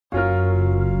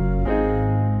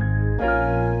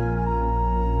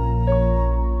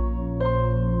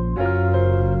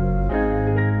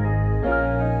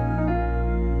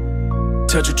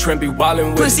TouchofTrent be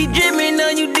wildin' with pussy drippin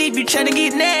on you deep, you tryna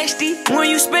get nasty. When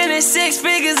you spendin' 6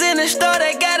 figures in the store,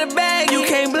 they got a bag. You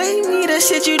can't blame me, the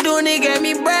shit you doing, it got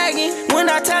me bragging. When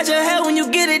I touch your hair, when you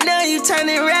get it done, you turn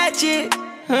it ratchet.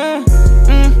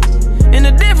 And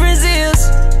the difference is,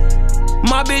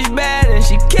 my bitch bad and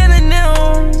she killin'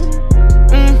 them.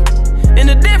 And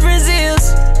the difference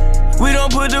is, we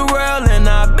don't put the world in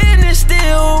our business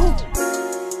still.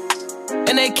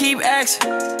 And they keep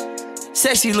asking,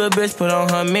 sexy little bitch put on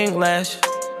her mink lash.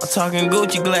 I'm talking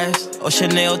Gucci glass or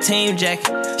Chanel team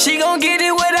jacket. She gon' get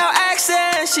it without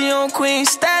access, she on queen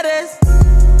status.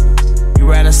 You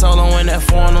riding solo in that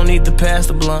foreign, don't need to pass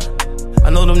the blunt. I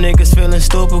know them niggas feeling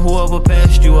stupid, whoever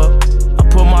passed you up. I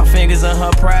put my fingers in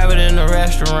her private in the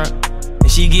restaurant.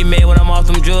 And she get mad when I'm off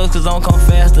them drugs, cause I don't come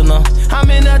fast enough. I'm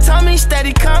in her tummy,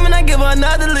 steady coming, I give her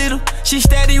another little. She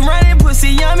steady running, pussy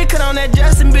yummy, cut on that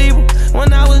Justin Bieber.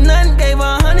 When I was nothing, gave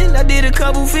her 100, I did a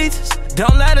couple features.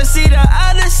 Don't let her see the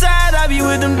other side, I be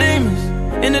with them demons.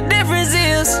 And the difference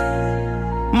is,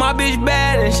 my bitch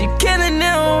bad and she killin'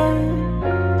 them.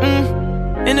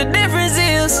 And the difference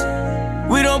is,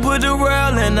 we don't put the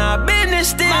world in our business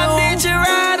still. My bitch a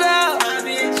rider,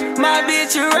 my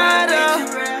bitch a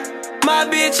rider. My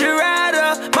bitch a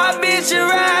rider, my bitch a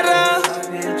rider,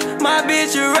 my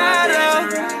bitch a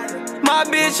rider, my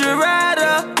bitch a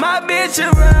rider, my bitch a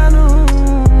rider,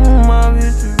 my bitch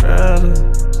a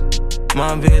rider,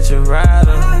 my bitch a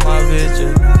rider, my bitch a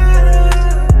rider,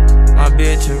 my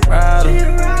bitch a rider,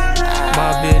 my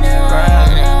bitch a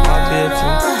rider, my bitch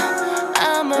a.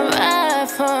 I'ma ride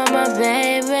for my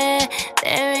baby.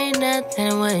 There ain't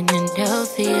nothing when you do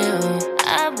for you.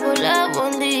 I pull up,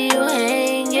 won't leave you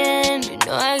hanging. You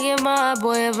know I get my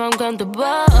boy if I'm comfortable.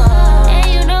 And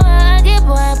you know how I get,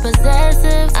 boy, I'm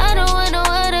possessive. I don't want no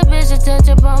other bitch to touch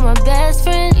up on my best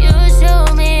friend. You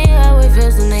show me how it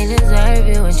feels and they deserve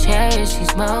it and cherish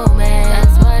these moments.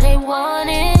 That's why they want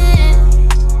it.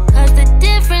 Cause the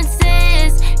difference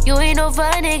is, you ain't no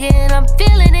fun nigga and I'm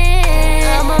feeling it.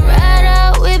 I'ma ride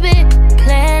out with it,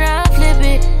 plan out, flip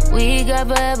it. We got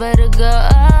forever to go.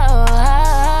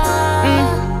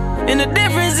 And the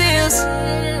difference is,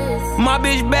 my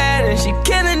bitch bad and she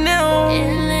killin' them.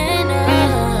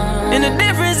 And the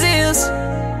difference is,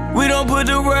 we don't put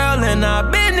the world in our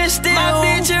business still. My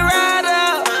bitch a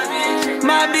rider,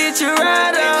 my bitch a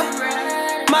rider,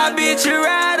 my bitch a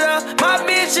rider, my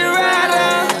bitch a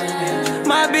rider,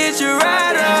 my bitch a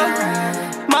rider,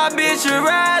 my bitch a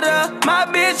rider, my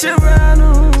bitch a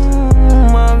rider,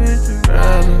 my bitch a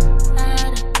rider,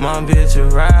 my bitch a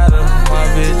rider, my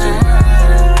bitch a rider.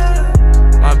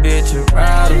 My bitch a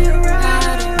rider,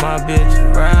 my bitch a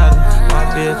rider, my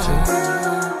bitch a